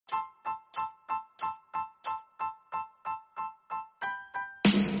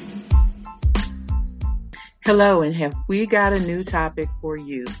Hello, and have we got a new topic for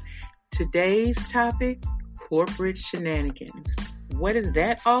you? Today's topic, corporate shenanigans. What is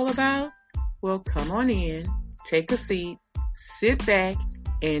that all about? Well, come on in, take a seat, sit back,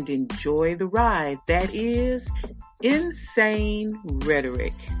 and enjoy the ride. That is Insane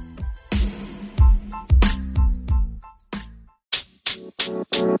Rhetoric.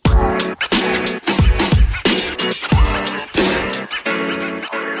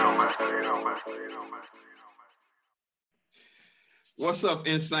 What's up,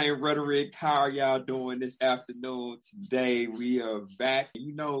 Insane Rhetoric? How are y'all doing this afternoon? Today we are back.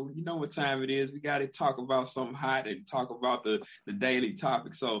 You know what time it is. We got to talk about something hot and talk about the daily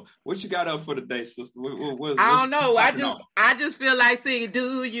topic. So, what you got up for today, sister? I don't know. I just feel like singing.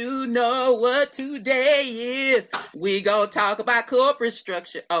 Do you know what today is? We gonna talk about corporate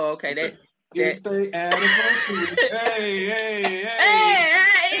structure. Oh, okay. It's the anniversary. Hey.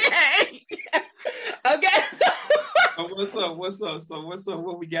 Hey. Okay. What's up? So what's up?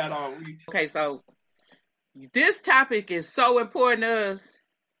 What we got on? Okay, so this topic is so important to us.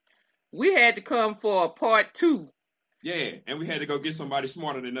 We had to come for a part 2. Yeah, and we had to go get somebody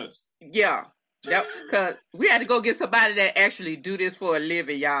smarter than us. Yeah, because we had to go get somebody that actually do this for a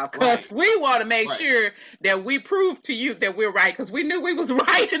living, y'all. Because we want to make sure that we prove to you that we're right. Because we knew we was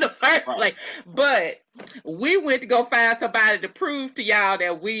right in the first place. But we went to go find somebody to prove to y'all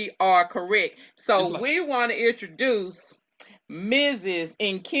that we are correct. So we want to introduce Mrs.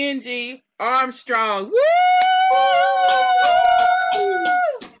 Nkenji Armstrong. Woo!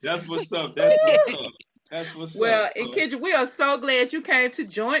 That's what's up. Well, Nkenji, we are so glad you came to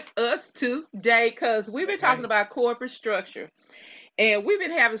join us today because we've been talking about corporate structure. And we've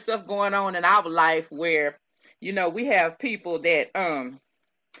been having stuff going on in our life where, we have people that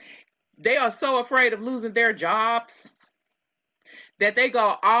they are so afraid of losing their jobs that they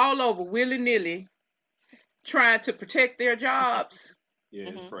go all over willy-nilly trying to protect their jobs. Yeah,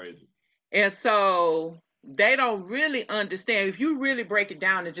 it's crazy. And so they don't really understand. If you really break it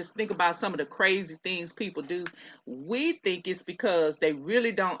down and just think about some of the crazy things people do, we think it's because they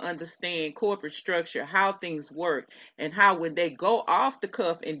really don't understand corporate structure, how things work, and how when they go off the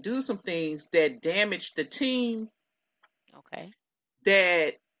cuff and do some things that damage the team,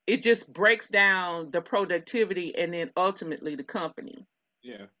 that it just breaks down the productivity and then ultimately the company.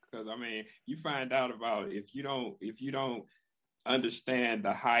 Yeah, because you find out about if you don't understand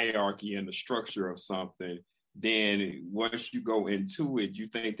the hierarchy and the structure of something, then once you go into it, you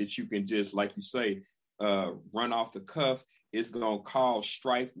think that you can just, like you say, run off the cuff. It's going to cause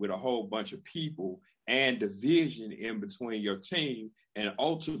strife with a whole bunch of people and division in between your team. And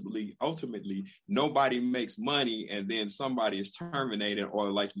ultimately, nobody makes money, and then somebody is terminated, or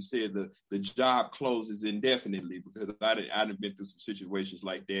like you said, the job closes indefinitely. Because I've been through some situations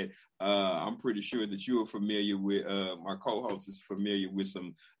like that. I'm pretty sure that you are familiar with. My co-host is familiar with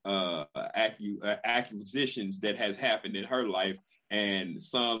some acquisitions that has happened in her life, and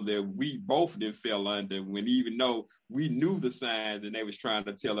some that we both then fell under. When even though we knew the signs and they was trying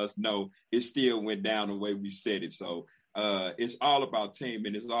to tell us no, it still went down the way we said it. So. It's all about team,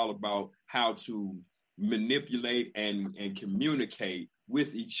 and it's all about how to manipulate and communicate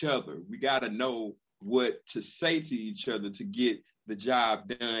with each other. We got to know what to say to each other to get the job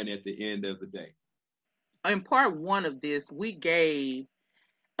done at the end of the day. In part 1 of this, we gave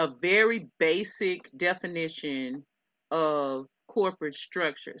a very basic definition of corporate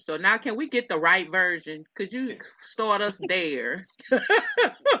structure. So now can we get the right version? Could you start us there?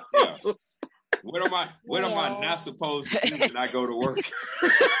 Yeah. What am I not supposed to do when I go to work?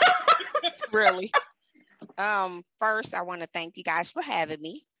 Really? First, I want to thank you guys for having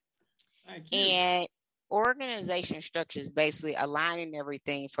me. Thank you. And organization structure is basically aligning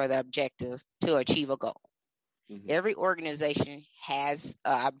everything for the objective to achieve a goal. Mm-hmm. Every organization has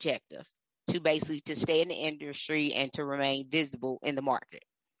an objective to stay in the industry and to remain visible in the market.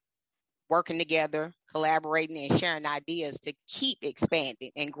 Working together, collaborating, and sharing ideas to keep expanding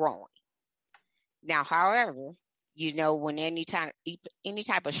and growing. Now, however, when any type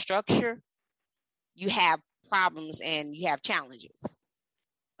of structure, you have problems and you have challenges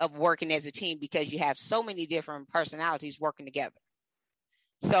of working as a team because you have so many different personalities working together.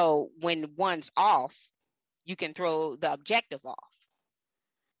 So when one's off, you can throw the objective off.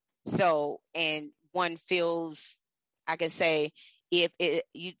 So, and one feels, I can say, I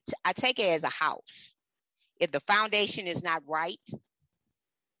take it as a house. If the foundation is not right,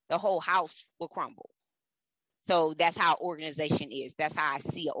 the whole house will crumble. So that's how organization is. That's how I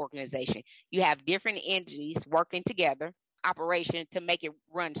see an organization. You have different entities working together, operation to make it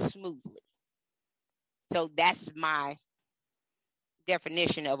run smoothly. So that's my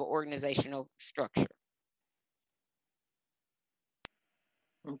definition of an organizational structure.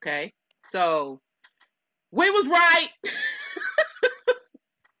 Okay. So we was right.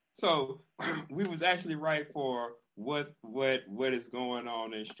 So we was actually right for what is going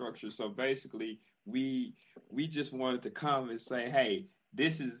on in structure. So basically, we just wanted to come and say, hey,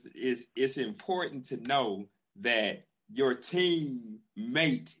 this is it's important to know that your team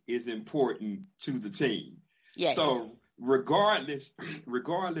mate is important to the team. Yes. So regardless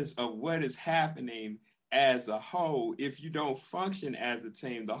of what is happening as a whole, if you don't function as a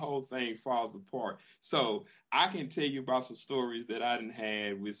team, the whole thing falls apart. So I can tell you about some stories that I didn't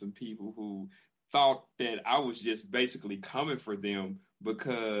have with some people who thought that I was just basically coming for them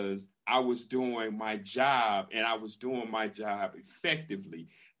because I was doing my job and I was doing my job effectively.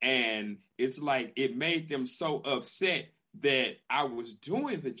 And it's like it made them so upset that I was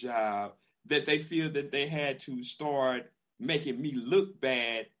doing the job that they feel that they had to start making me look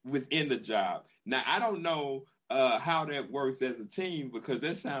bad within the job. Now, I don't know how that works as a team because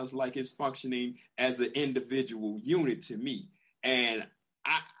that sounds like it's functioning as an individual unit to me. And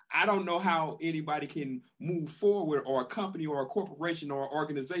I don't know how anybody can move forward, or a company or a corporation or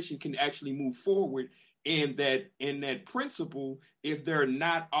organization can actually move forward in that principle if they're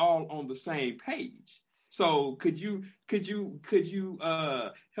not all on the same page. So could you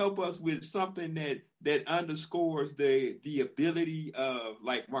help us with something that underscores the ability of,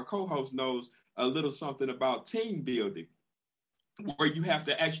 like my co-host knows a little something about team building, where you have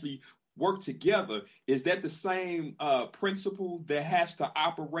to actually work together? Is that the same principle that has to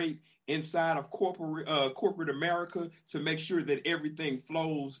operate inside of corporate America to make sure that everything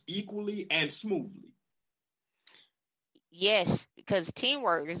flows equally and smoothly? Yes, because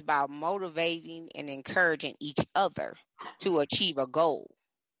teamwork is about motivating and encouraging each other to achieve a goal.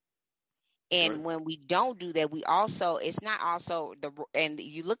 And right. When we don't do that, it's not also and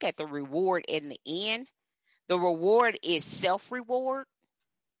you look at the reward in the end, the reward is self-reward,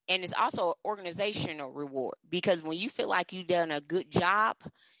 and it's also organizational reward, because when you feel like you've done a good job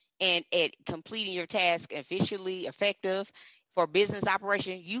and at completing your task efficiently, effective for business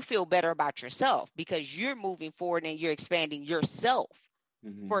operation, you feel better about yourself because you're moving forward and you're expanding yourself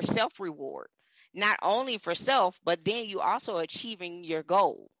for self-reward. Not only for self, but then you also achieving your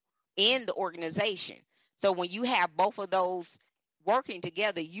goal in the organization. So when you have both of those working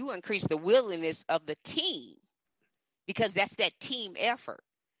together, you increase the willingness of the team, because that's that team effort.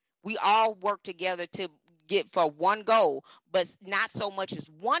 We all work together to get for one goal, but not so much as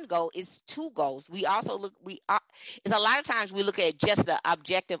one goal, it's two goals. We also it's a lot of times we look at just the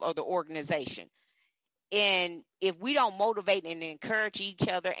objective of the organization. And if we don't motivate and encourage each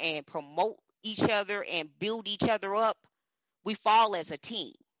other and promote each other and build each other up, we fall as a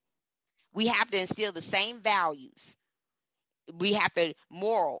team. We have to instill the same values. We have to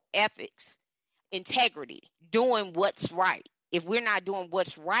moral, ethics, integrity, doing what's right. If we're not doing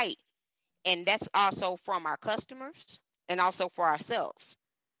what's right, and that's also from our customers and also for ourselves,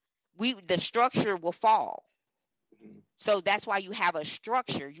 the structure will fall. So that's why you have a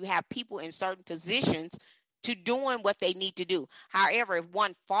structure. You have people in certain positions to doing what they need to do. However, if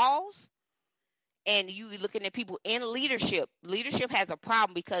one falls and you looking at people in leadership has a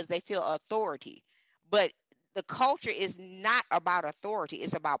problem because they feel authority. But the culture is not about authority.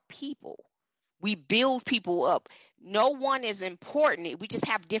 It's about people. We build people up. No one is important. We just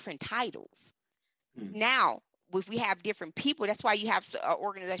have different titles. Now, if we have different people, that's why you have an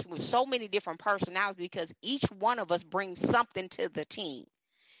organization with so many different personalities, because each one of us brings something to the team.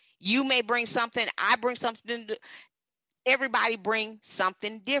 You may bring something, I bring something, everybody brings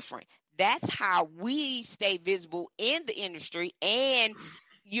something different. That's how we stay visible in the industry, and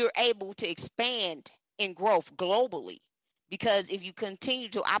you're able to expand in growth globally. Because if you continue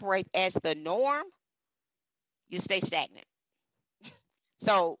to operate as the norm, you stay stagnant.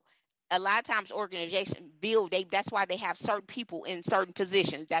 So a lot of times organizations that's why they have certain people in certain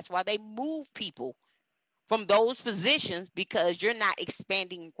positions. That's why they move people from those positions, because you're not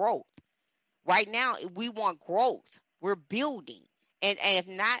expanding growth. Right now, we want growth. We're building. And if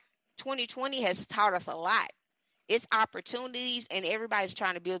not, 2020 has taught us a lot. It's opportunities, and everybody's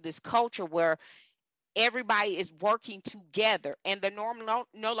trying to build this culture where everybody is working together, and the norm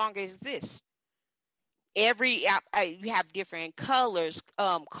no longer exists. You have different colors,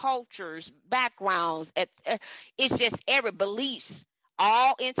 cultures, backgrounds. It's just every beliefs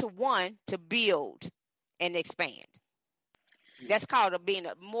all into one to build and expand. That's called being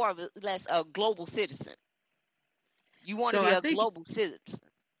more or less a global citizen. You want to be a global citizen.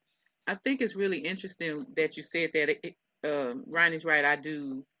 I think it's really interesting that you said that. Ronnie's right. I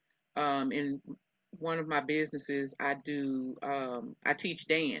do in one of my businesses. I teach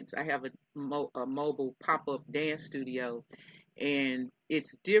dance. I have a mobile pop-up dance studio, And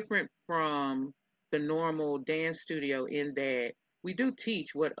it's different from the normal dance studio in that we do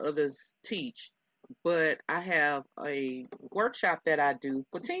teach what others teach, but I have a workshop that I do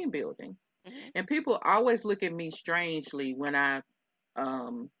for team building. And people always look at me strangely when I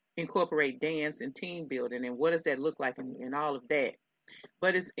incorporate dance and team building and what does that look like and all of that.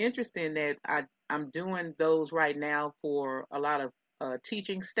 But it's interesting that I'm doing those right now for a lot of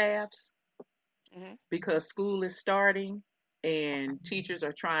teaching staffs because school is starting and teachers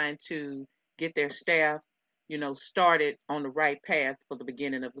are trying to get their staff, started on the right path for the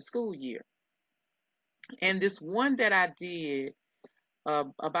beginning of the school year. And this one that I did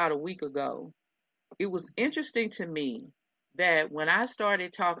about a week ago, it was interesting to me that when I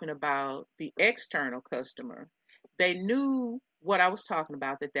started talking about the external customer, they knew what I was talking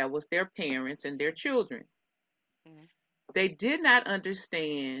about, that was their parents and their children. They did not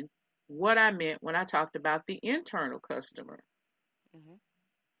understand what I meant when I talked about the internal customer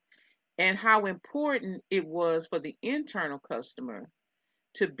and how important it was for the internal customer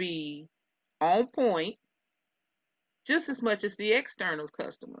to be on point just as much as the external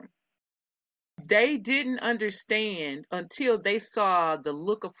customer. They didn't understand until they saw the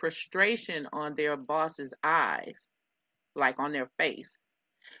look of frustration on their boss's eyes, like on their face.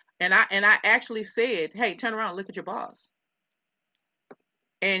 And I actually said, "Hey, turn around and look at your boss."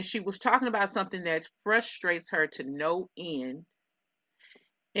 And she was talking about something that frustrates her to no end.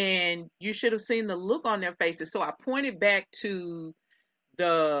 And you should have seen the look on their faces. So I pointed back to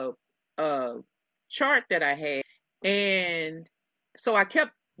the chart that I had. And so I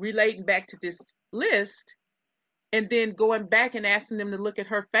kept relating back to this list and then going back and asking them to look at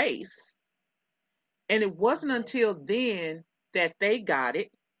her face. And it wasn't until then that they got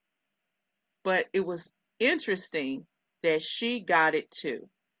it. But it was interesting that she got it too,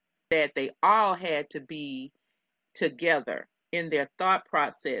 that they all had to be together in their thought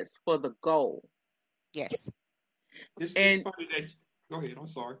process for the goal. Yes. It's funny that go ahead, I'm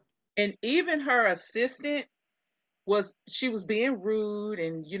sorry. And even her assistant was being rude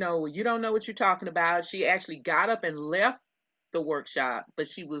and you don't know what you're talking about. She actually got up and left the workshop, but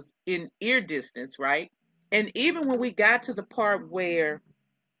she was in ear distance, right? And even when we got to the part where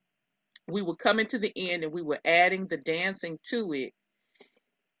we were coming to the end and we were adding the dancing to it,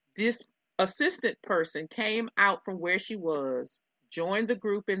 this assistant person came out from where she was, joined the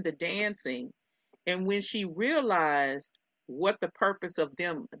group in the dancing, and when she realized what the purpose of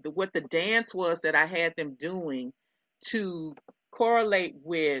what the dance was that I had them doing to correlate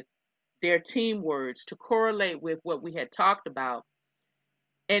with their team words, to correlate with what we had talked about,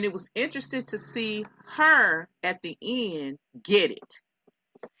 and it was interesting to see her at the end get it.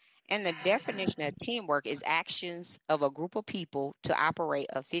 And the definition of teamwork is actions of a group of people to operate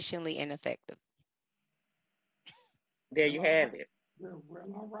efficiently and effective. There you have it. Well,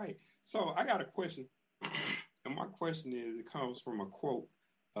 all right. So I got a question. And my question is, it comes from a quote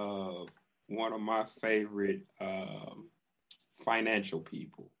of one of my favorite financial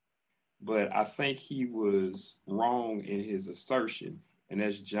people. But I think he was wrong in his assertion. And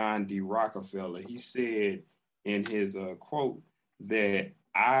that's John D. Rockefeller. He said in his quote that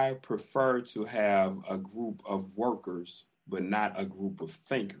I prefer to have a group of workers, but not a group of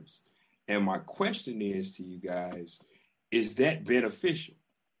thinkers. And my question is to you guys, is that beneficial?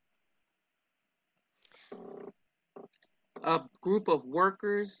 A group of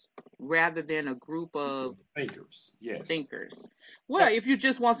workers rather than a group of thinkers. Yes. Thinkers. Well, if you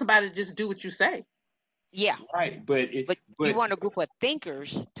just want somebody to just do what you say. Yeah. Right. But you want a group of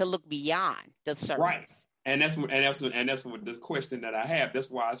thinkers to look beyond the surface. Right. And that's what the question that I have.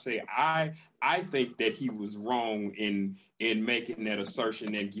 That's why I say I think that he was wrong in making that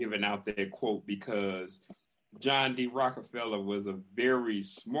assertion and giving out that quote, because John D. Rockefeller was a very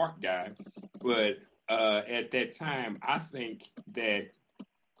smart guy, but at that time, I think that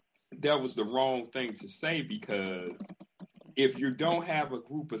was the wrong thing to say, because if you don't have a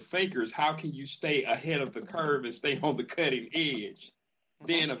group of thinkers, how can you stay ahead of the curve and stay on the cutting edge?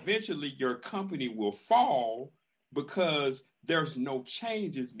 Then eventually your company will fall because there's no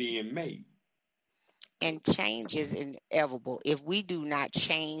changes being made. And change is inevitable. If we do not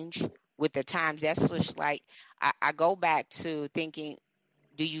change with the times, that's just like, I go back to thinking,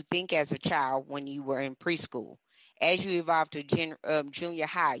 do you think as a child when you were in preschool? As you evolve to junior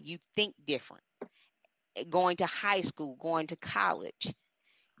high, you think different. Going to high school, going to college,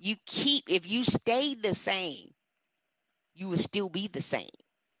 if you stay the same, you will still be the same.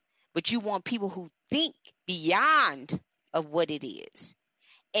 But you want people who think beyond of what it is.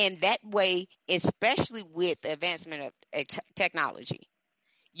 And that way, especially with the advancement of technology,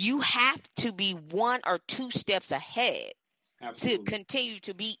 you have to be one or two steps ahead to continue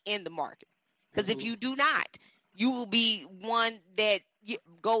to be in the market. Because if you do not, you will be one that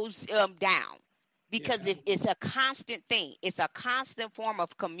goes down. Because if it's a constant thing, it's a constant form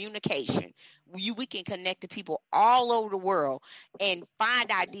of communication. We can connect to people all over the world and find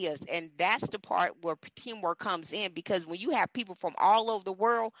ideas. And that's the part where teamwork comes in, because when you have people from all over the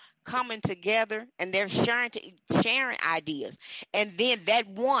world coming together and they're sharing ideas, and then that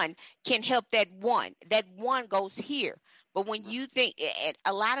one can help that one goes here. But when you think,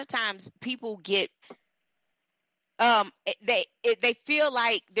 a lot of times people get, they feel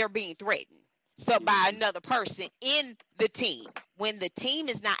like they're being threatened. So by another person in the team, when the team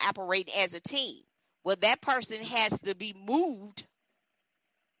is not operating as a team, well, that person has to be moved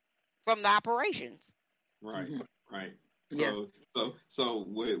from the operations. Right, right. So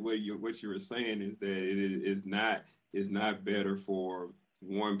what you were saying is that it is not better for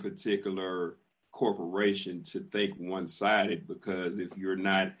one particular corporation to think one-sided, because if you're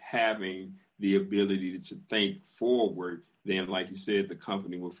not having the ability to think forward, then, like you said, the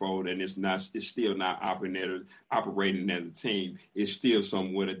company will fold, and it's still not operating as a team. It's still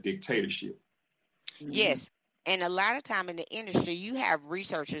somewhat a dictatorship. Yes, and a lot of time in the industry, you have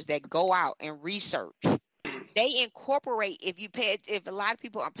researchers that go out and research. They incorporate. If a lot of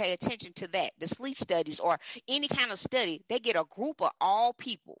people pay attention to that, the sleep studies or any kind of study, they get a group of all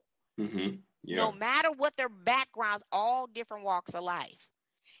people, no matter what their backgrounds, all different walks of life.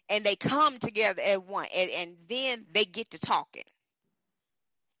 And they come together as one, and then they get to talking,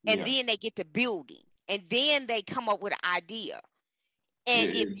 and then they get to building, and then they come up with an idea. And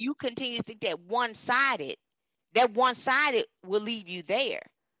if you continue to think that one-sided will leave you there.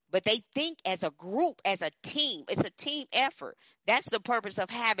 But they think as a group, as a team. It's a team effort. That's the purpose of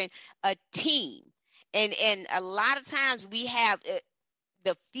having a team. And a lot of times we have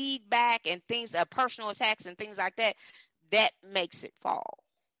the feedback and things, personal attacks and things like that, that makes it fall.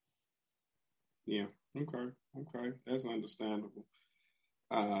 Yeah. Okay. That's understandable.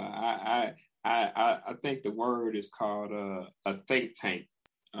 I think the word is called a think tank.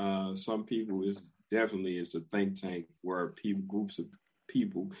 Some people it's a think tank where groups of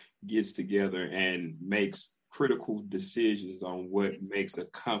people gets together and makes critical decisions on what makes a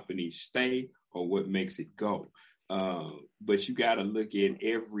company stay or what makes it go. But you got to look at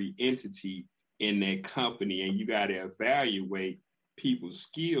every entity in that company, and you got to evaluate people's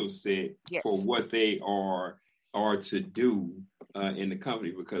skill set for what they are to do in the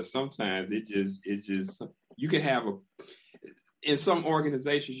company, because sometimes it just you can have in some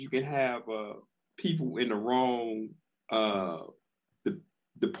organizations you can have people in the wrong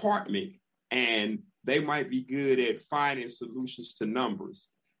department, and they might be good at finding solutions to numbers,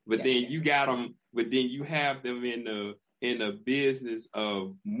 but then you have them in a business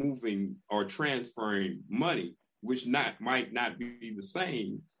of moving or transferring money, which might not be the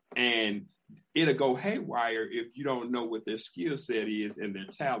same, and it'll go haywire if you don't know what their skill set is and their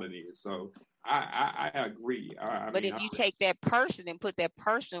talent is. So I agree. But if you take that person and put that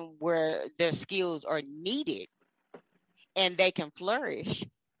person where their skills are needed and they can flourish,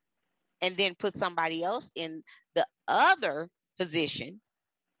 and then put somebody else in the other position,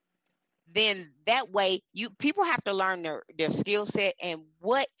 then that way people have to learn their skill set and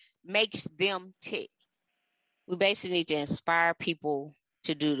what makes them tick. We basically need to inspire people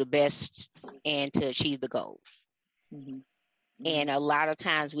to do the best and to achieve the goals. And a lot of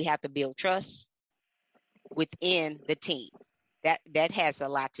times we have to build trust within the team. That has a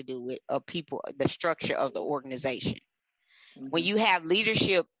lot to do with people, the structure of the organization. When you have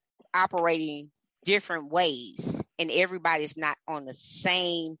leadership operating different ways and everybody's not on the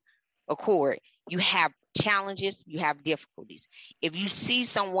same accord, you have challenges, you have difficulties. If you see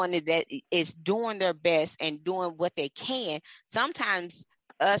someone that is doing their best and doing what they can, sometimes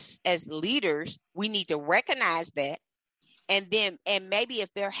us as leaders, we need to recognize that, and maybe if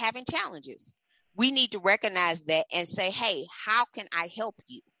they're having challenges, we need to recognize that and say, hey, how can I help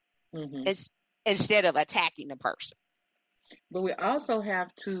you? Instead of attacking the person. But we also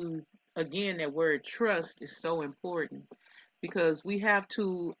have to, again, that word trust is so important, because we have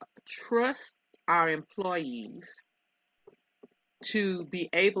to trust our employees to be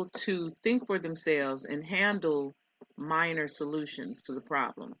able to think for themselves and handle minor solutions to the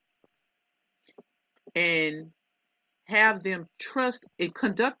problem, and have them trust and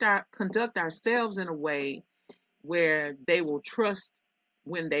conduct ourselves in a way where they will trust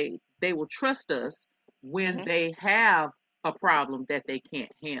they will trust us when they have a problem that they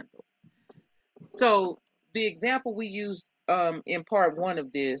can't handle. So the example we used in part one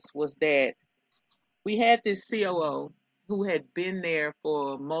of this was that we had this COO who had been there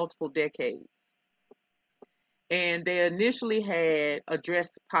for multiple decades. And they initially had a dress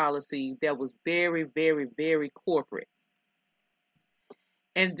policy that was very, very, very corporate.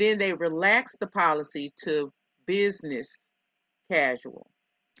 And then they relaxed the policy to business casual.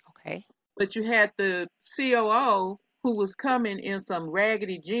 Okay. But you had the COO who was coming in some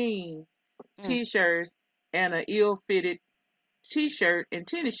raggedy jeans, t-shirts, and an ill-fitted t-shirt and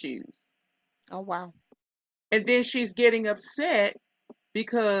tennis shoes. Oh, wow. And then she's getting upset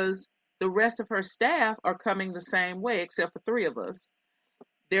because the rest of her staff are coming the same way, except for 3 of us.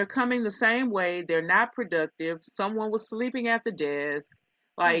 They're coming the same way. They're not productive. Someone was sleeping at the desk.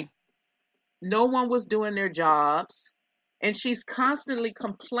 Like, no one was doing their jobs. And she's constantly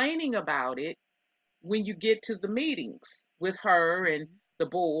complaining about it when you get to the meetings with her and the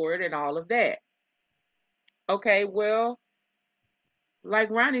board and all of that. Okay, well, like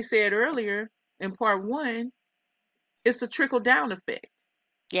Ronnie said earlier in part 1, it's a trickle-down effect.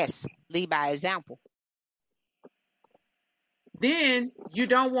 Yes, lead by example. Then you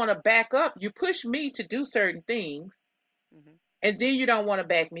don't want to back up. You push me to do certain things, and then you don't want to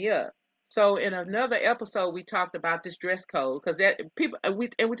back me up. So in another episode, we talked about this dress code because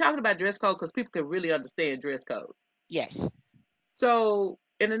we're talking about dress code because people can really understand dress code. Yes. So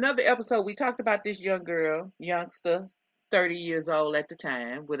in another episode, we talked about this youngster, 30 years old at the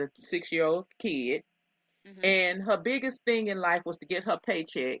time, with a 6-year-old kid. And her biggest thing in life was to get her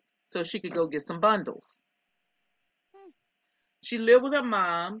paycheck so she could go get some bundles. She lived with her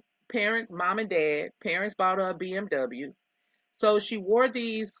mom and dad. Parents bought her a BMW. So she wore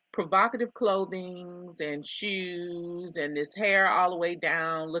these provocative clothing and shoes and this hair all the way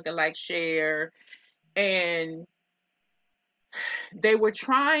down looking like Cher. And they were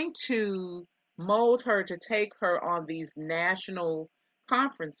trying to mold her to take her on these national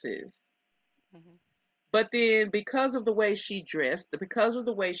conferences. But then because of the way she dressed, because of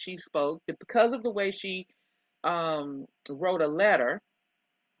the way she spoke, because of the way she wrote a letter,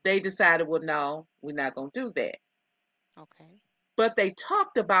 they decided, well, no, we're not going to do that. Okay. But they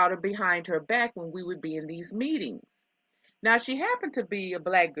talked about her behind her back when we would be in these meetings. Now, she happened to be a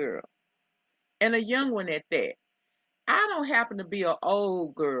Black girl and a young one at that. I don't happen to be an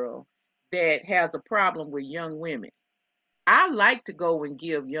old girl that has a problem with young women. I like to go and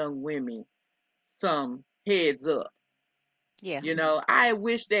give young women some heads up. Yeah. You know, I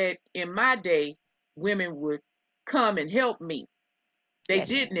wish that in my day, women would come and help me. They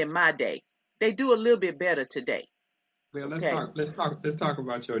didn't in my day. They do a little bit better today. Well, let's talk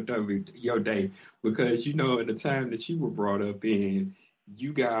about your day, because you know, at the time that you were brought up in,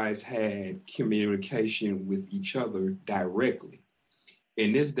 you guys had communication with each other directly.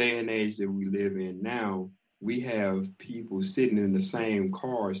 In this day and age that we live in now, we have people sitting in the same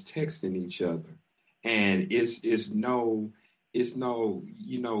cars texting each other, and it's no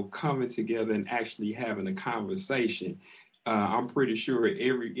coming together and actually having a conversation. I'm pretty sure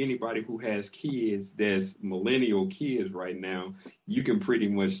anybody who has kids that's millennial kids right now, you can pretty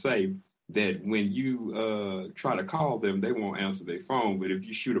much say that when you try to call them, they won't answer their phone. But if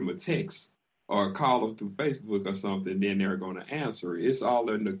you shoot them a text or call them through Facebook or something, then they're going to answer. It's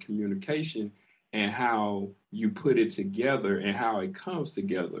all in the communication and how you put it together and how it comes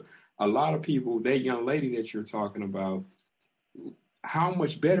together. A lot of people, that young lady that you're talking about, how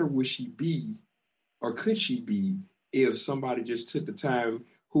much better would she be, or could she be, if somebody just took the time,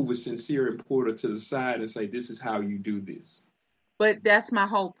 who was sincere, and pulled her to the side and say, this is how you do this? But that's my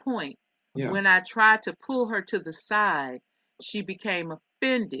whole point. Yeah. When I tried to pull her to the side, she became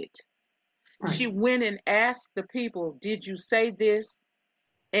offended. Right. She went and asked the people, did you say this?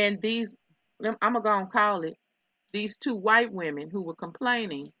 And I'm going to go and call it, these 2 white women who were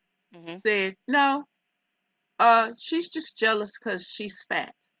complaining said, no, she's just jealous because she's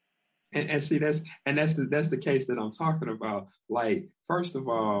fat. And see, that's the case that I'm talking about. Like, first of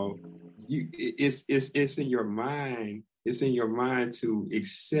all, it's in your mind. It's in your mind to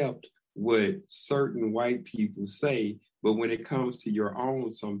accept what certain white people say, but when it comes to your own,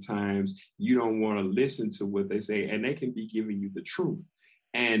 sometimes you don't want to listen to what they say, and they can be giving you the truth.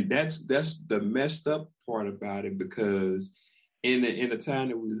 And that's the messed up part about it, because in the time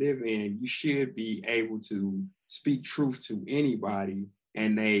that we live in, you should be able to speak truth to anybody,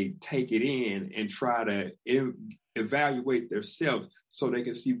 and they take it in and try to evaluate themselves so they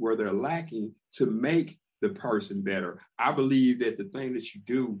can see where they're lacking to make the person better. I believe that the thing that you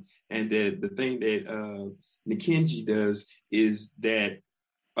do, and that the thing that Nikenji does, is that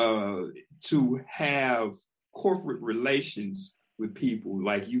to have corporate relations with people,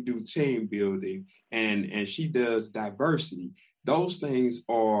 like you do team building, and she does diversity. Those things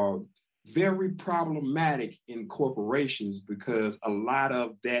are very problematic in corporations, because a lot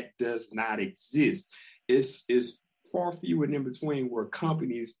of that does not exist. it's far fewer in between where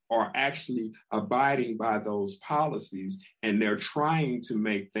companies are actually abiding by those policies and they're trying to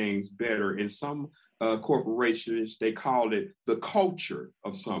make things better. In some corporations, they call it the culture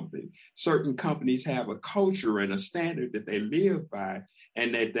of something. Certain companies have a culture and a standard that they live by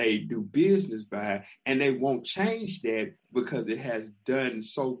and that they do business by, and they won't change that because it has done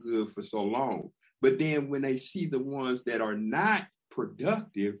so good for so long. But then when they see the ones that are not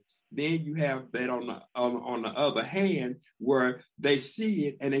productive, then you have that on the other hand where they see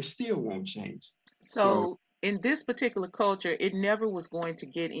it and they still won't change. So in this particular culture, it never was going to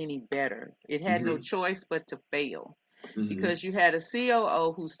get any better. It had no choice but to fail. Because you had a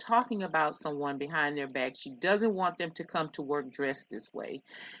COO who's talking about someone behind their back. She doesn't want them to come to work dressed this way.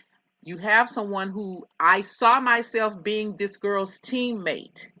 You have someone who I saw myself being this girl's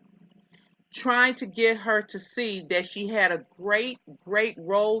teammate, trying to get her to see that she had a great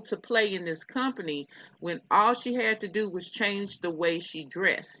role to play in this company when all she had to do was change the way she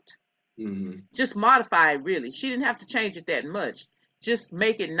dressed. Just modify it, really. She didn't have to change it that much. Just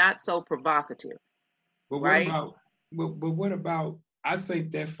make it not so provocative. But right? What about, I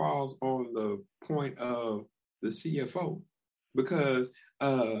think that falls on the point of the CFO, because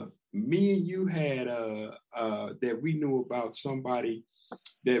me and you had that we knew about somebody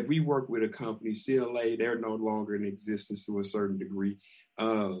that we work with, a company, CLA, they're no longer in existence to a certain degree.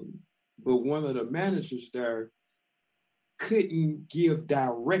 But one of the managers there couldn't give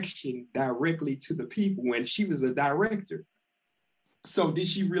direction directly to the people when she was a director. So did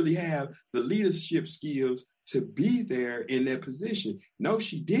she really have the leadership skills to be there in that position? No,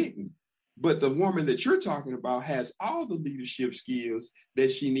 she didn't. But the woman that you're talking about has all the leadership skills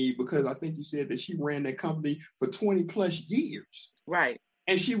that she needs, because I think you said that she ran that company for 20 plus years. Right.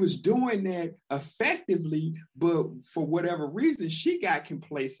 And she was doing that effectively, but for whatever reason, she got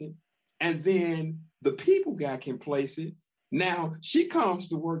complacent. And then the people got complacent. Now she comes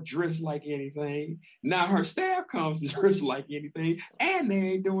to work dressed like anything. Now her staff comes to dress like anything, and they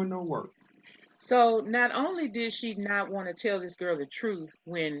ain't doing no work. So not only did she not want to tell this girl the truth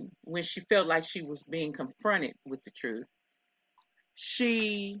when she felt like she was being confronted with the truth,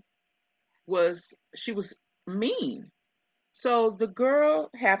 she was mean. So the girl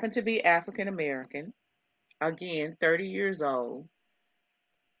happened to be African American, again, 30 years old,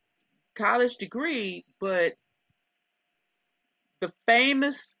 college degree, but the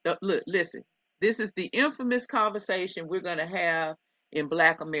famous, look, listen, this is the infamous conversation we're going to have in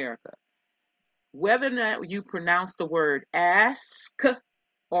Black America. Whether or not you pronounce the word ask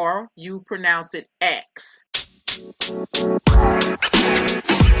or you pronounce it X.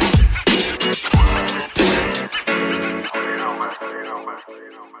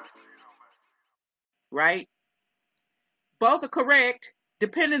 Right? Both are correct,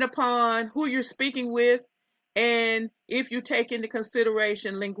 depending upon who you're speaking with and if you take into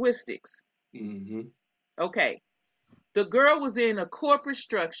consideration linguistics. Okay. The girl was in a corporate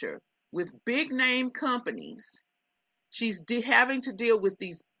structure with big name companies. She's having to deal with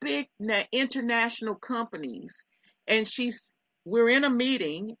these big international companies. And we're in a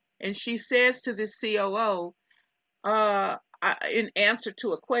meeting and she says to this COO, in answer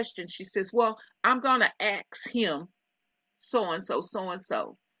to a question, she says, well, I'm going to ask him so-and-so,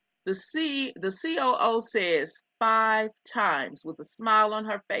 so-and-so. The COO says 5 times with a smile on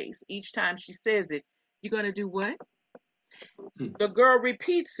her face. Each time she says it, you're going to do what? The girl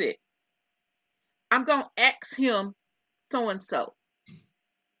repeats it. I'm going to ask him so-and-so.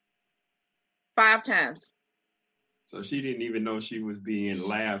 5 times. So she didn't even know she was being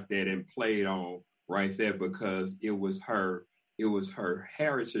laughed at and played on right there, because it was her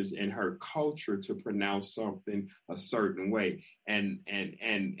heritage and her culture to pronounce something a certain way. And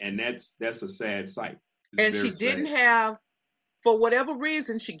that's a sad sight. And she didn't have, for whatever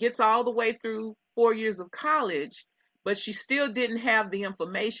reason, she gets all the way through 4 years of college, but she still didn't have the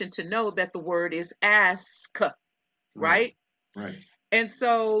information to know that the word is ask, right? Right. And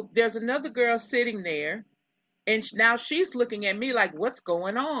so there's another girl sitting there, and now she's looking at me like, what's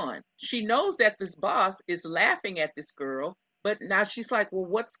going on? She knows that this boss is laughing at this girl, but now she's like, well,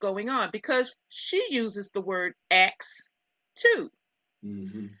 what's going on? Because she uses the word X too.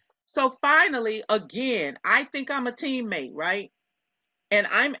 So finally, again, I think I'm a teammate, right? And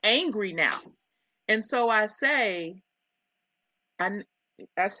I'm angry now. And so I say to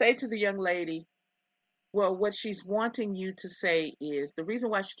the young lady, well, what she's wanting you to say is, the reason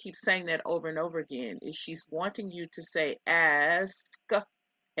why she keeps saying that over and over again is she's wanting you to say ask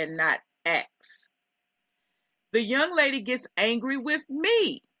and not X. The young lady gets angry with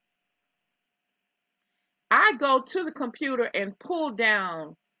me. I go to the computer and pull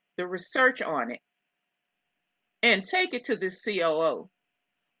down the research on it. and take it to this COO,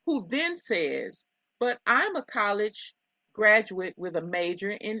 who then says, but I'm a college graduate with a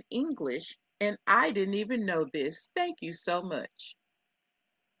major in English, and I didn't even know this. Thank you so much.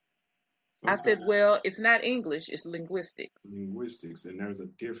 I said, well, it's not English, it's linguistics. Linguistics, and there's a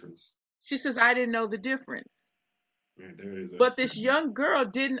difference. She says, I didn't know the difference. But this young girl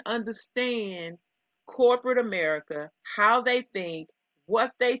didn't understand corporate America, how they think,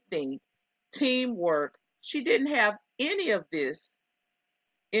 what they think, teamwork. She didn't have any of this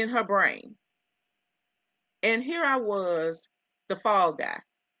in her brain. And here I was, the fall guy.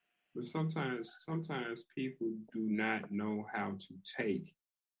 But sometimes people do not know how to take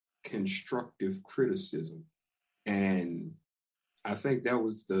constructive criticism. And I think that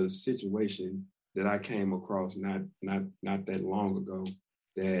was the situation that I came across not that long ago,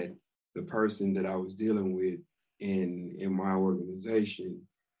 that the person that I was dealing with in my organization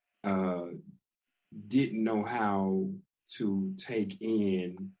didn't know how to take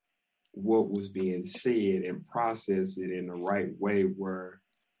in what was being said and process it in the right way where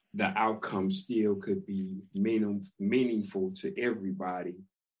the outcome still could be meaningful to everybody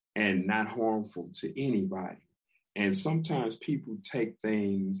and not harmful to anybody. And sometimes people take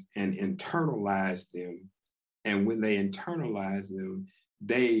things and internalize them. And when they internalize them,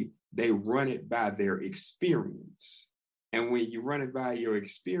 they run it by their experience. And when you run it by your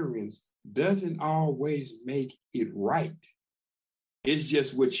experience, doesn't always make it right. It's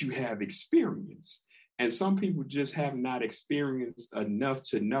just what you have experienced. And some people just have not experienced enough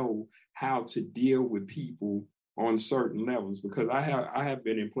to know how to deal with people on certain levels. Because I have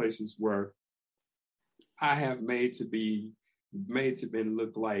been in places where I have made to be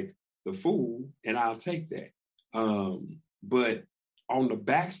look like the fool, and I'll take that. But on the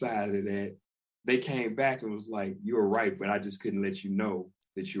backside of that, they came back and was like, "You were right, but I just couldn't let you know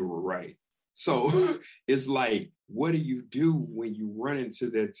that you were right." So it's like, what do you do when you run into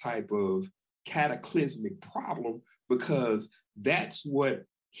that type of cataclysmic problem? Because that's what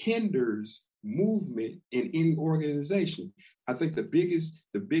hinders movement in any organization. I think the biggest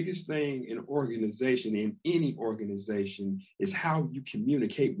thing in any organization, is how you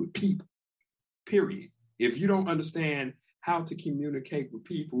communicate with people, period. If you don't understand how to communicate with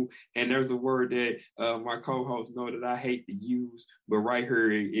people, and there's a word that my co-hosts know that I hate to use, but right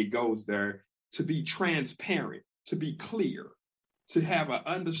here it goes there, to be transparent, to be clear, to have an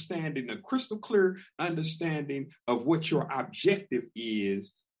understanding, a crystal clear understanding of what your objective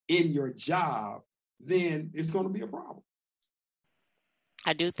is in your job, then it's going to be a problem.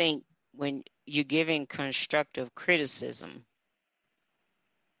 I do think when you're giving constructive criticism,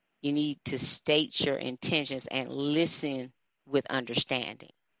 you need to state your intentions and listen with understanding.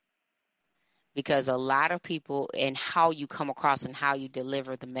 Because a lot of people, and how you come across and how you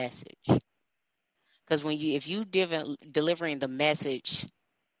deliver the message. Because if you delivering the message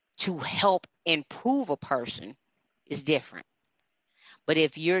to help improve a person, is different. But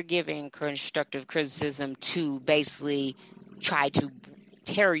if you're giving constructive criticism to basically try to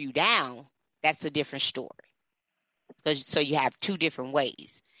tear you down, that's a different story. So you have two different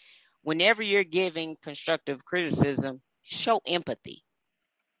ways. Whenever you're giving constructive criticism, show empathy.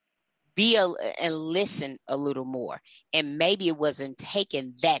 And listen a little more. And maybe it wasn't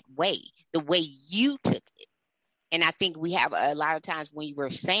taken that way, the way you took it. And I think we have a lot of times when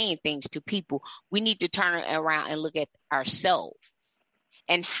we're saying things to people, we need to turn around and look at ourselves.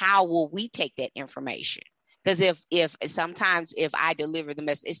 And how will we take that information? Because if sometimes if I deliver the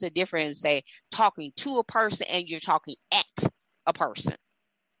message, it's a difference, say, talking to a person and you're talking at a person.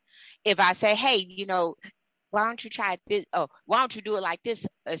 If I say, hey, why don't you try this? Oh, why don't you do it like this?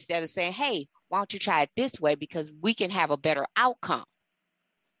 Instead of saying, hey, why don't you try it this way? Because we can have a better outcome.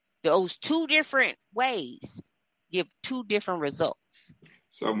 Those two different ways give two different results.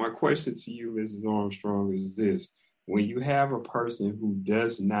 So my question to you, Mrs. Armstrong, is this. When you have a person who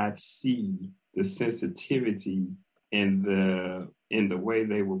does not see the sensitivity in the way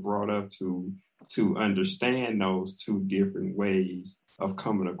they were brought up to understand those two different ways of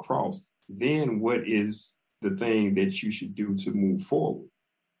coming across, then what is the thing that you should do to move forward?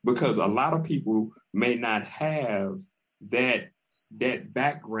 Because a lot of people may not have that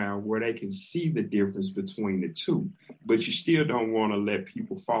background where they can see the difference between the two, but you still don't want to let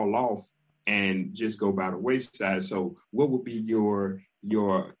people fall off and just go by the wayside. So what would be your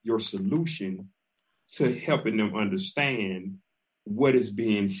solution to helping them understand what is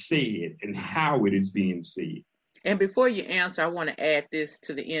being said and how it is being said? And before you answer, I want to add this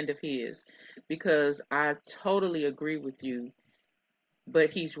to the end of his, because I totally agree with you,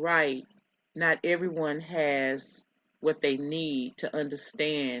 but he's right. Not everyone has what they need to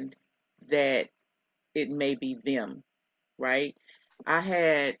understand that it may be them, right? I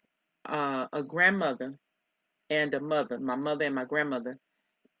had a grandmother and a mother, my mother and my grandmother,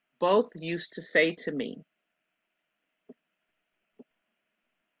 both used to say to me,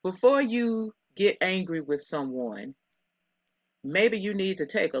 before you get angry with someone, maybe you need to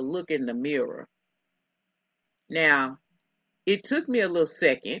take a look in the mirror. Now, it took me a little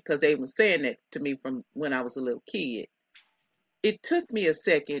second because they were saying that to me from when I was a little kid. It took me a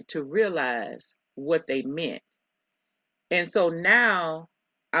second to realize what they meant. And so now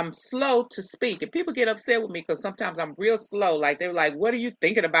I'm slow to speak. And people get upset with me because sometimes I'm real slow. Like they're like, what are you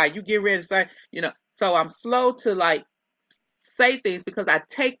thinking about? You get ready to say, so I'm slow to like say things because I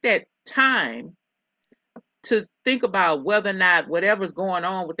take that time to think about whether or not whatever's going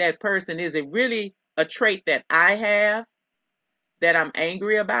on with that person, is it really a trait that I have that I'm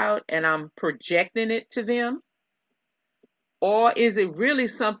angry about and I'm projecting it to them? Or is it really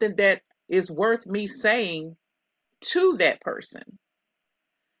something that is worth me saying to that person?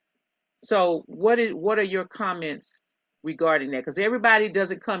 So what are your comments regarding that? Because everybody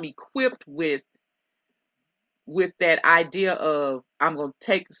doesn't come equipped with that idea of I'm going to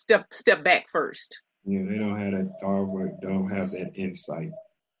take step back first. Yeah, they don't have that thought, don't have that insight.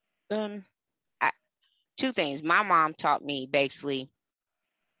 Two things. My mom taught me basically,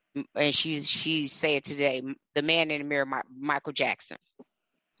 and she said today, the man in the mirror, Michael Jackson.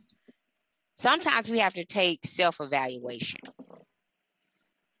 Sometimes we have to take self-evaluation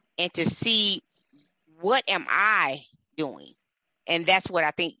and to see what am I doing. And that's what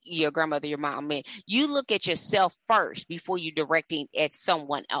I think your grandmother, your mom meant. You look at yourself first before you're directing at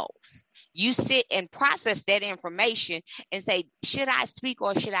someone else. You sit and process that information and say, should I speak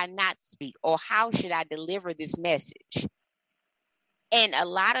or should I not speak? Or how should I deliver this message? And a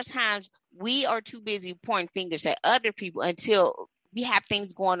lot of times we are too busy pointing fingers at other people until we have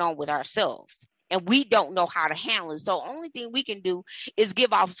things going on with ourselves and we don't know how to handle it. So the only thing we can do is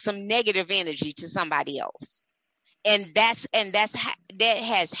give off some negative energy to somebody else. And that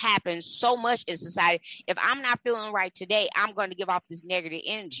has happened so much in society. If I'm not feeling right today, I'm going to give off this negative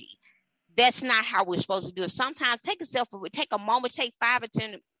energy. That's not how we're supposed to do it. Sometimes take a moment, take 5 or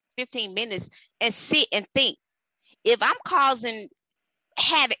 10, 15 minutes and sit and think. If I'm causing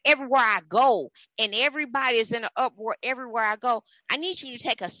havoc everywhere I go and everybody is in an uproar everywhere I go, I need you to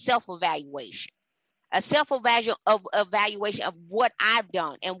take a self-evaluation. A self-evaluation of what I've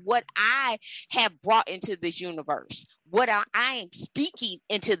done and what I have brought into this universe, what I am speaking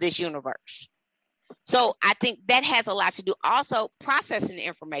into this universe. So I think that has a lot to do. Also, processing the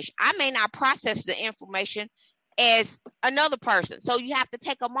information. I may not process the information as another person. So you have to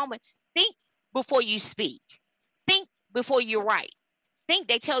take a moment. Think before you speak. Think before you write. Think,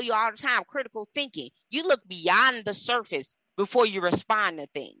 they tell you all the time, critical thinking. You look beyond the surface before you respond to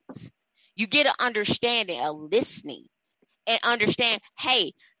things. You get an understanding of listening and understand,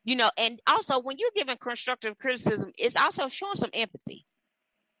 hey, and also when you're giving constructive criticism, it's also showing some empathy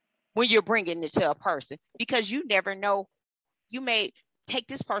when you're bringing it to a person, because you never know, you may take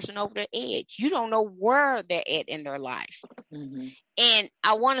this person over the edge. You don't know where they're at in their life. Mm-hmm. And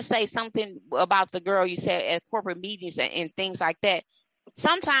I want to say something about the girl you said at corporate meetings and things like that.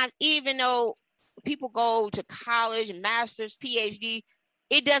 Sometimes, even though people go to college, master's, PhD,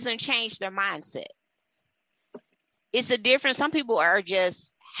 it doesn't change their mindset. It's a difference. Some people are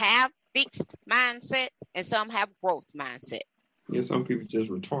just have fixed mindsets and some have growth mindset. Yeah, some people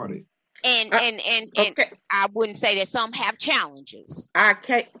just retarded. And okay. I wouldn't say that some have challenges. I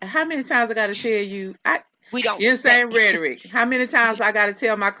can't. How many times I got to tell you? We don't. Insane rhetoric. How many times I got to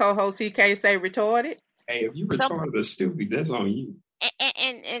tell my co-host he can't say retarded? Hey, if you retarded or stupid, that's on you.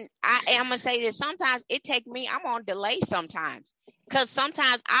 And I'm gonna say this. Sometimes it take me. I'm on delay sometimes, because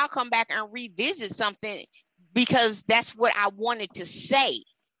sometimes I'll come back and revisit something because that's what I wanted to say,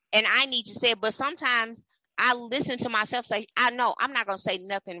 and I need to say it. But sometimes I listen to myself say, I know I'm not gonna say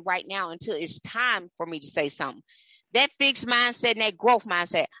nothing right now until it's time for me to say something. That fixed mindset and that growth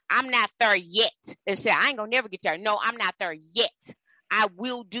mindset. I'm not there yet. And say I ain't gonna never get there. No, I'm not there yet. I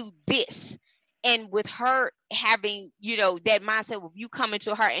will do this. And with her having, that mindset of you coming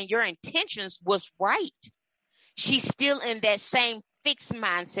to her and your intentions was right, she's still in that same fixed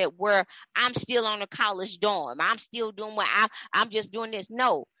mindset where I'm still on a college dorm. I'm still doing what I'm just doing this.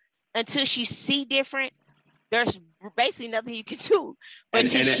 No, until she see different, there's basically nothing you can do. But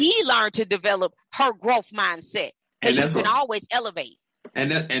she learned to develop her growth mindset, because you can always elevate.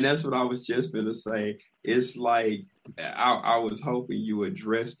 And that's what I was just going to say. It's like I was hoping you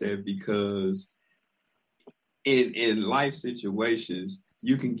addressed that, because in life situations,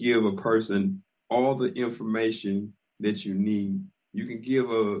 you can give a person all the information that you need, You can give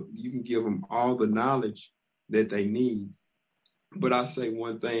them all the knowledge that they need. But I say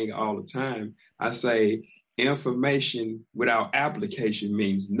one thing all the time. I say information without application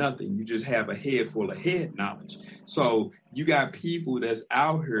means nothing. You just have a head full of head knowledge. So you got people that's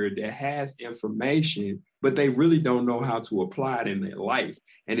out here that has information, but they really don't know how to apply it in their life.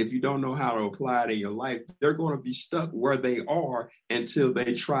 And if you don't know how to apply it in your life, they're going to be stuck where they are until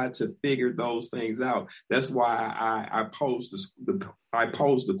they try to figure those things out. That's why I posed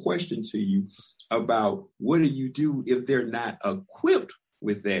the question to you about what do you do if they're not equipped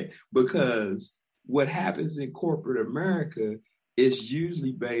with that? Because what happens in corporate America is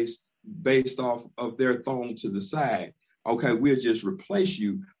usually based off of their thrown to the side. Okay, we'll just replace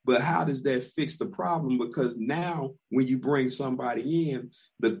you. But how does that fix the problem? Because now when you bring somebody in,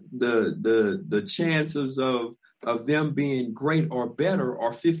 the chances of them being great or better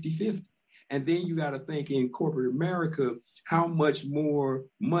are 50-50. And then you got to think in corporate America, how much more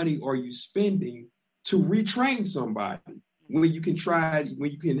money are you spending to retrain somebody when you can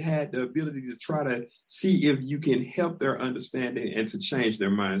have the ability to try to see if you can help their understanding and to change their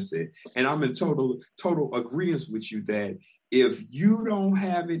mindset. And I'm in total agreement with you that if you don't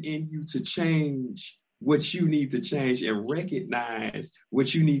have it in you to change what you need to change and recognize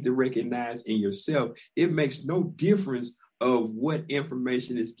what you need to recognize in yourself, it makes no difference of what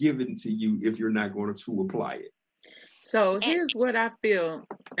information is given to you if you're not going to apply it. So here's what I feel,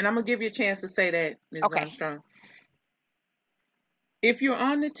 and I'm going to give you a chance to say that, Ms. Armstrong. If you're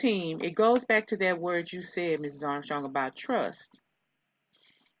on the team, it goes back to that word you said, Mrs. Armstrong, about trust.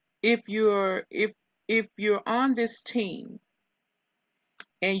 If you're on this team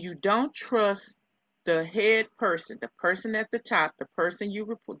and you don't trust the head person, the person at the top, the person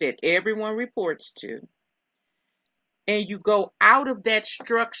that everyone reports to, and you go out of that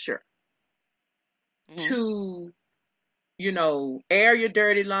structure to, air your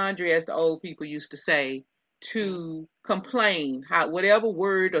dirty laundry, as the old people used to say, to complain, whatever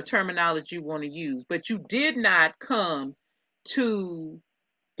word or terminology you want to use, but you did not come to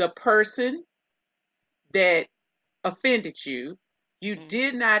the person that offended you. You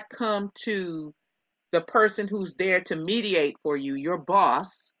did not come to the person who's there to mediate for you, your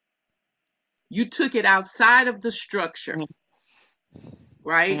boss. You took it outside of the structure,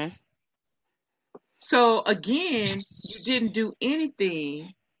 right? So again, you didn't do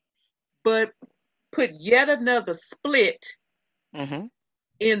anything but put yet another split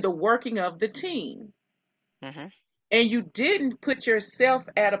in the working of the team. And you didn't put yourself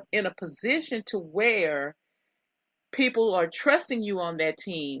in a position to where people are trusting you on that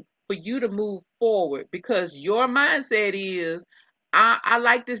team for you to move forward, because your mindset is, I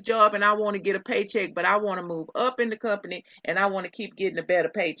like this job and I want to get a paycheck, but I want to move up in the company and I want to keep getting a better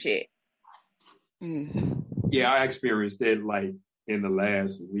paycheck. Yeah, I experienced that like in the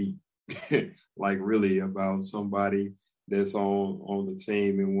last week, like really about somebody that's on the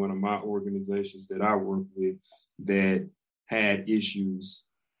team in one of my organizations that I work with that had issues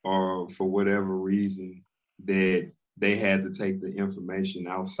or for whatever reason that they had to take the information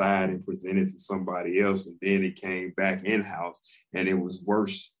outside and present it to somebody else. And then it came back in-house and it was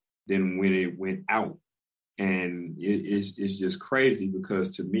worse than when it went out. And it's just crazy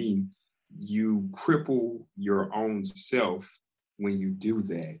because to me, you cripple your own self when you do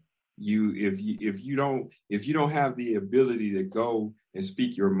that. If you don't have the ability to go and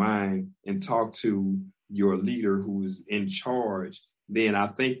speak your mind and talk to your leader who is in charge, then I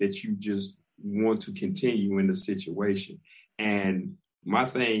think that you just want to continue in the situation. And my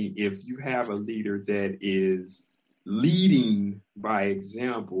thing, if you have a leader that is leading by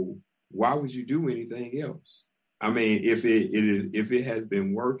example, why would you do anything else? I mean, if it has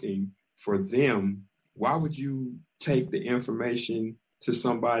been working for them, why would you take the information to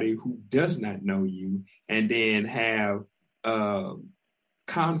somebody who does not know you and then have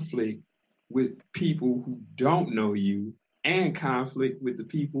conflict with people who don't know you and conflict with the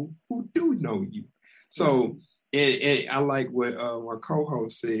people who do know you? So, and I like what my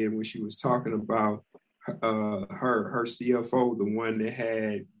co-host said when she was talking about her CFO, the one that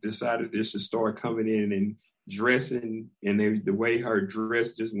had decided just to start coming in and dressing, and the way her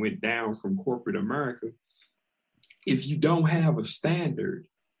dress just went down from corporate America. If you don't have a standard,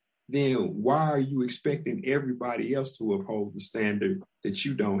 then why are you expecting everybody else to uphold the standard that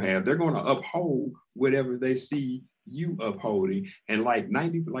you don't have? They're going to uphold whatever they see you upholding. And like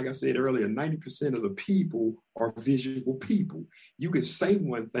I said earlier, 90% of the people are visual people. You can say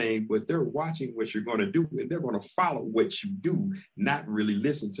one thing, but they're watching what you're going to do, and they're going to follow what you do, not really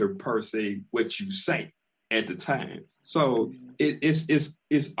listen to per se what you say at the time. So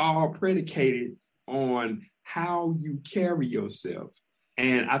it's all predicated on how you carry yourself.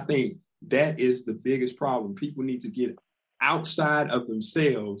 And I think that is the biggest problem. People need to get outside of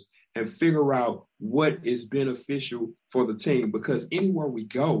themselves and figure out what is beneficial for the team, because anywhere we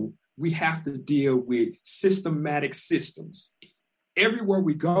go, we have to deal with systematic systems. Everywhere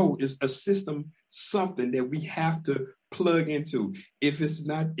we go is a system, something that we have to plug into. If it's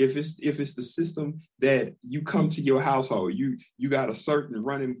the system that you come to your household, you got a certain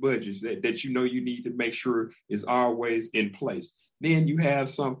running budget that you know you need to make sure is always in place. Then you have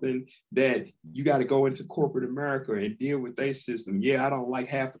something that you got to go into corporate America and deal with their system. Yeah, I don't like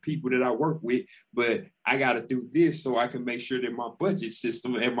half the people that I work with, but I got to do this so I can make sure that my budget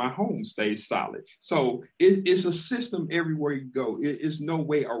system and my home stays solid. So it's a system everywhere you go. It's no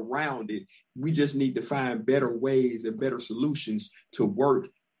way around it. We just need to find better ways and better solutions to work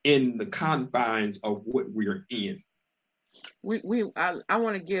in the confines of what we're in. I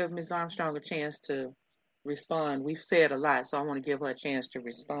want to give Ms. Armstrong a chance to respond. We've said a lot, so I want to give her a chance to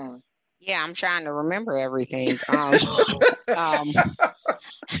respond. Yeah, I'm trying to remember everything.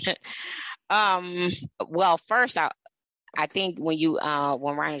 Well, first, I think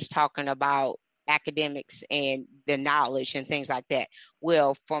when Ryan's talking about academics and the knowledge and things like that,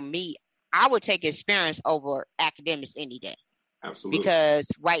 well, for me, I would take experience over academics any day. Absolutely.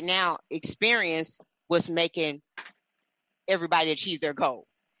 Because right now, experience was making everybody achieve their goal.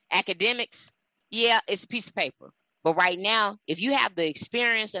 Academics, yeah, it's a piece of paper. But right now, if you have the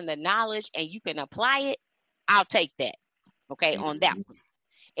experience and the knowledge and you can apply it, I'll take that. Okay, on that one.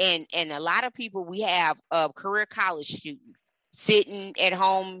 And a lot of people, we have career college students sitting at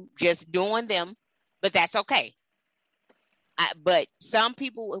home just doing them, but that's okay. But some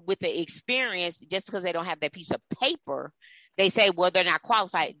people with the experience, just because they don't have that piece of paper, they say, well, they're not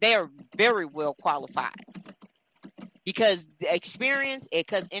qualified. They're very well qualified. Because the experience,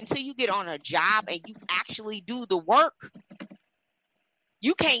 because until you get on a job and you actually do the work,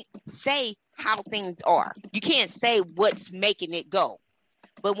 you can't say how things are. You can't say what's making it go.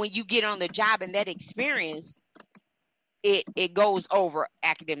 But when you get on the job and that experience, it goes over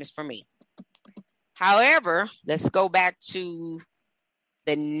academics for me. However, let's go back to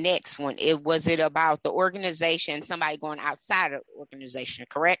the next one. Was it about the organization, somebody going outside of the organization,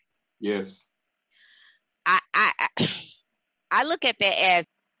 correct? Yes. I look at that as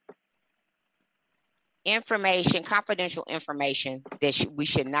information, confidential information that we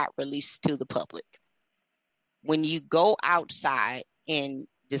should not release to the public. When you go outside and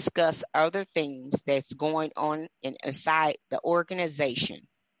discuss other things that's going on inside the organization,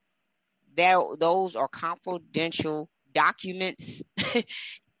 those are confidential documents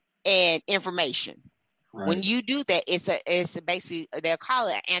and information. Right. When you do that, it's basically, they'll call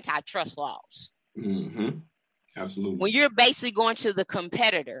it antitrust laws. Mm-hmm. Absolutely. When you're basically going to the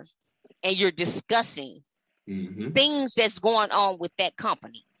competitor and you're discussing things that's going on with that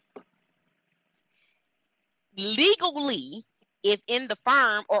company, legally, if in the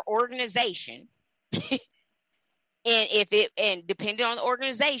firm or organization, and depending on the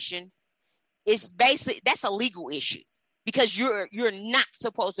organization, it's basically, that's a legal issue, because you're not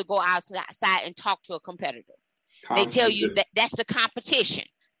supposed to go outside and talk to a competitor. They tell you that that's the competition.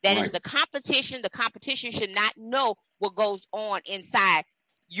 That right. Is the competition. The competition should not know what goes on inside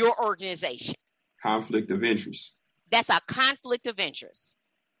your organization. Conflict of interest. That's a conflict of interest.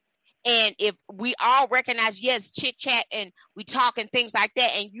 And if we all recognize, yes, chit chat and we talk and things like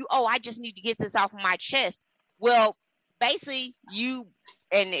that, and I just need to get this off of my chest. Well, basically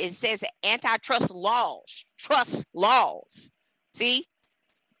and it says antitrust laws, trust laws. See,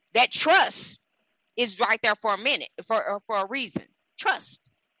 that trust is right there for a reason. Trust.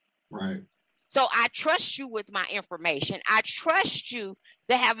 Right. So I trust you with my information. I trust you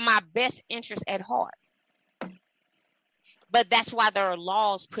to have my best interest at heart. But that's why there are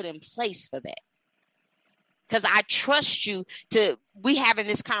laws put in place for that. Because I trust you we having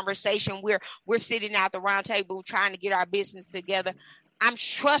this conversation where we're sitting at the round table trying to get our business together. I'm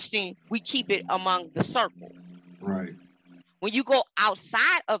trusting we keep it among the circle. Right. When you go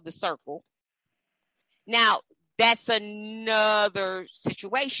outside of the circle, now that's another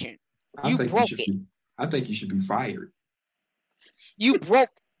situation. You broke it. I think you should be fired. You broke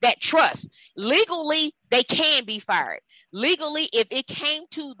that trust. Legally, they can be fired. Legally, if it came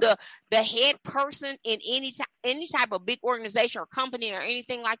to the head person in any type of big organization or company or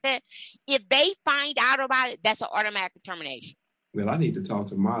anything like that, if they find out about it, that's an automatic termination. Well, I need to talk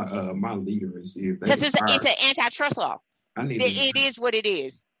to my leader and see if they, because it's an antitrust law. It is what it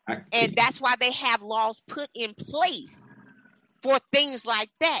is. And that's why they have laws put in place for things like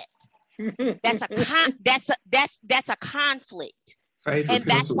that. That's a conflict. And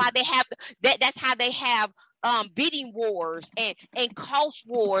that's why they have that's how they have bidding wars and cost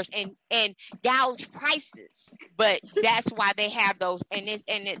wars and gouge prices. But that's why they have those. And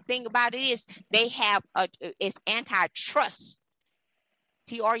the thing about it is they have it's antitrust,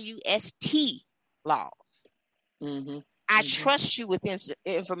 TRUST laws. Mm-hmm. I trust you with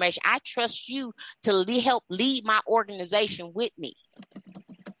information. I trust you to help lead my organization with me.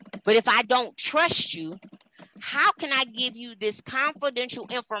 But if I don't trust you, how can I give you this confidential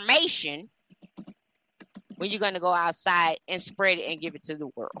information when you're going to go outside and spread it and give it to the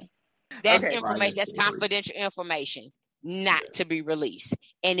world? That's information. That's confidential information, not to be released.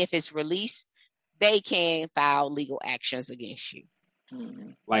 And if it's released, they can file legal actions against you.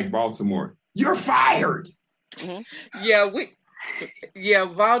 Like Baltimore, you're fired. Mm-hmm.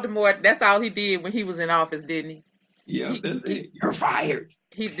 Voldemort, that's all he did when he was in office, didn't he? Yeah, you're fired.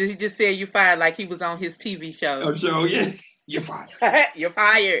 He just said you fired like he was on his TV show. Oh, show, yeah. You're fired. You're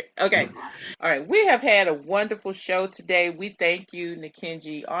fired. Okay. All right. We have had a wonderful show today. We thank you,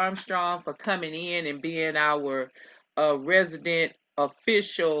 Nkechi Armstrong, for coming in and being our resident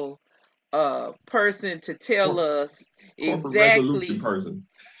official person to tell us exactly.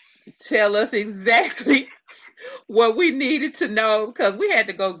 Tell us exactly what we needed to know, because we had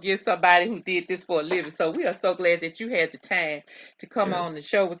to go get somebody who did this for a living. So we are so glad that you had the time to come on the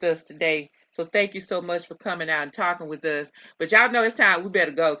show with us today. So thank you so much for coming out and talking with us. But y'all know it's time we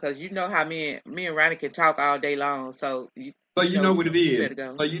better go, because you know how me and Ronnie can talk all day long. So you know what it is.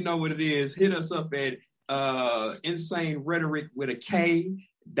 So you know what it is. Hit us up at Insane Rhetoric with a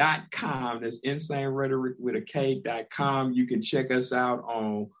K.com. That's Insane Rhetoric with a K.com. You can check us out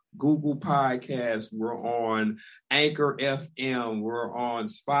on Google Podcasts. We're on Anchor FM. We're on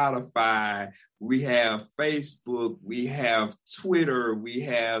Spotify. We have Facebook. We have Twitter. We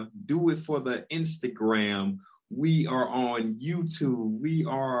have Do It for the Instagram. We are on YouTube. We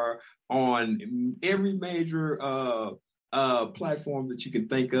are on every major platform that you can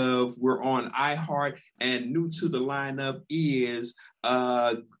think of. We're on iHeart, and new to the lineup is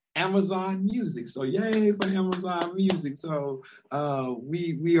Amazon Music. So yay for Amazon Music. So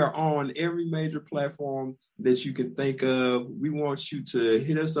we are on every major platform that you can think of. We want you to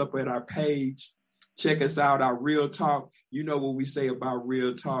hit us up at our page. Check us out, our Real Talk. You know what we say about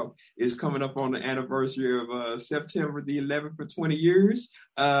Real Talk is coming up on the anniversary of September the 11th for 20 years.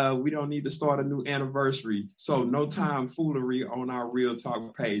 We don't need to start a new anniversary. So no tomfoolery on our Real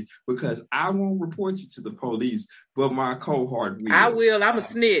Talk page, because I won't report you to the police, but my cohort will. I will. I'm a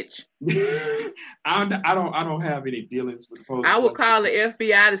snitch. I don't have any dealings with the police. I will call the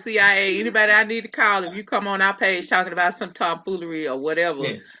FBI, the CIA, anybody I need to call if you come on our page talking about some tomfoolery or whatever.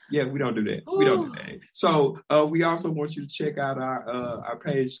 Yeah, we don't do that. Ooh. We don't do that. So we also want you to check out our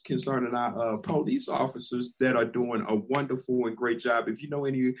page concerning our police officers that are doing a wonderful and great job. If you know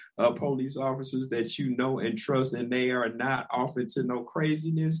any police officers that you know and trust, and they are not off into no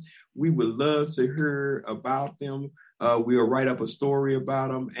craziness, we would love to hear about them. We'll write up a story about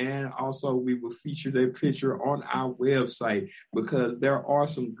them, and also we will feature their picture on our website, because there are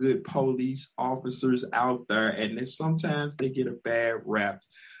some good police officers out there, and sometimes they get a bad rap.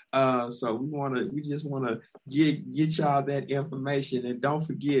 So we just want to get y'all that information. And don't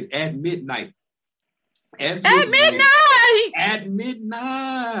forget, at midnight,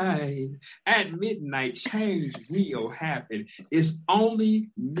 change will happen. It's only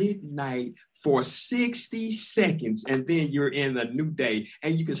midnight for 60 seconds, and then you're in a new day,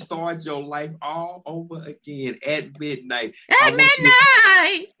 and you can start your life all over again at midnight. At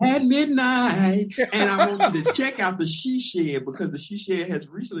midnight. And I want you to check out the She Shed, because the She Shed has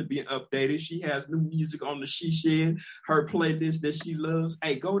recently been updated. She has new music on the She Shed, her playlist that she loves.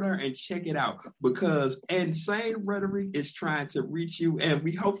 Hey, go there and check it out, because Insane Rhetoric is trying to reach you, and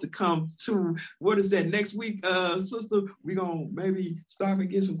we hope to come to, what is that, next week, sister? We're going to maybe stop and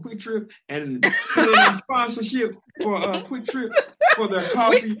get some Quick Trip and put in a sponsorship for Quick Trip for their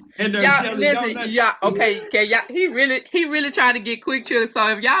coffee and their jelly donuts. Y'all, he really trying to get Quick Trip. So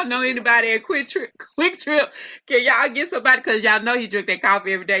if y'all know anybody at Quick Trip, can y'all get somebody? Because y'all know he drink that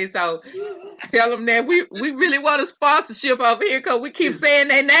coffee every day. So tell them that we really want a sponsorship over here, because we keep saying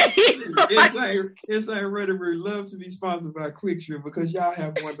their name. Insane Rhetoric love to be sponsored by Quick Trip, because y'all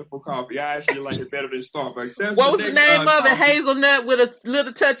have wonderful coffee. I actually like it better than Starbucks. What was the name of it? Hazelnut with a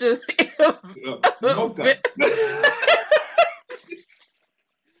little touch of mocha.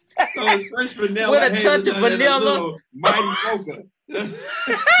 So it's fresh vanilla with a touch of vanilla, mighty mocha.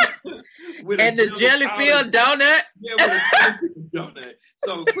 And the jelly filled donut. Yeah, with a jelly donut.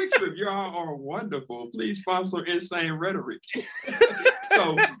 So Quick Trip, y'all are wonderful. Please sponsor Insane Rhetoric.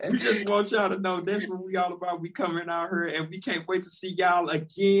 So we just want y'all to know that's what we all about. We coming out here and we can't wait to see y'all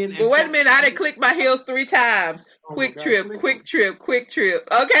again. Well, wait a minute, I didn't click my heels 3 times. Quick Trip. Okay.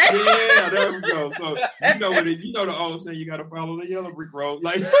 Yeah, there we go. So you know the old saying, you gotta follow the yellow brick road.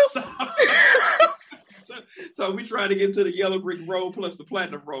 Like so we trying to get to the yellow brick road plus the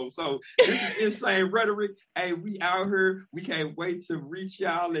platinum road. So this is Insane Rhetoric. Hey, we out here. We can't wait to reach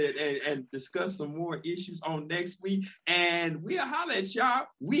y'all and discuss some more issues on next week. And we'll holler at y'all.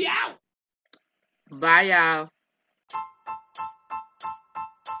 We out. Bye, y'all.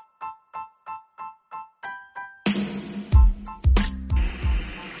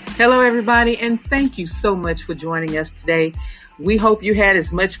 Hello, everybody, and thank you so much for joining us today. We hope you had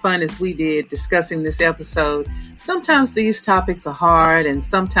as much fun as we did discussing this episode. Sometimes these topics are hard and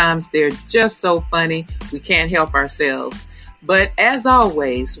sometimes they're just so funny we can't help ourselves. But as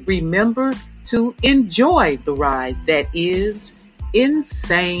always, remember to enjoy the ride that is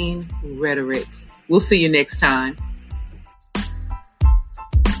Insane Rhetoric. We'll see you next time.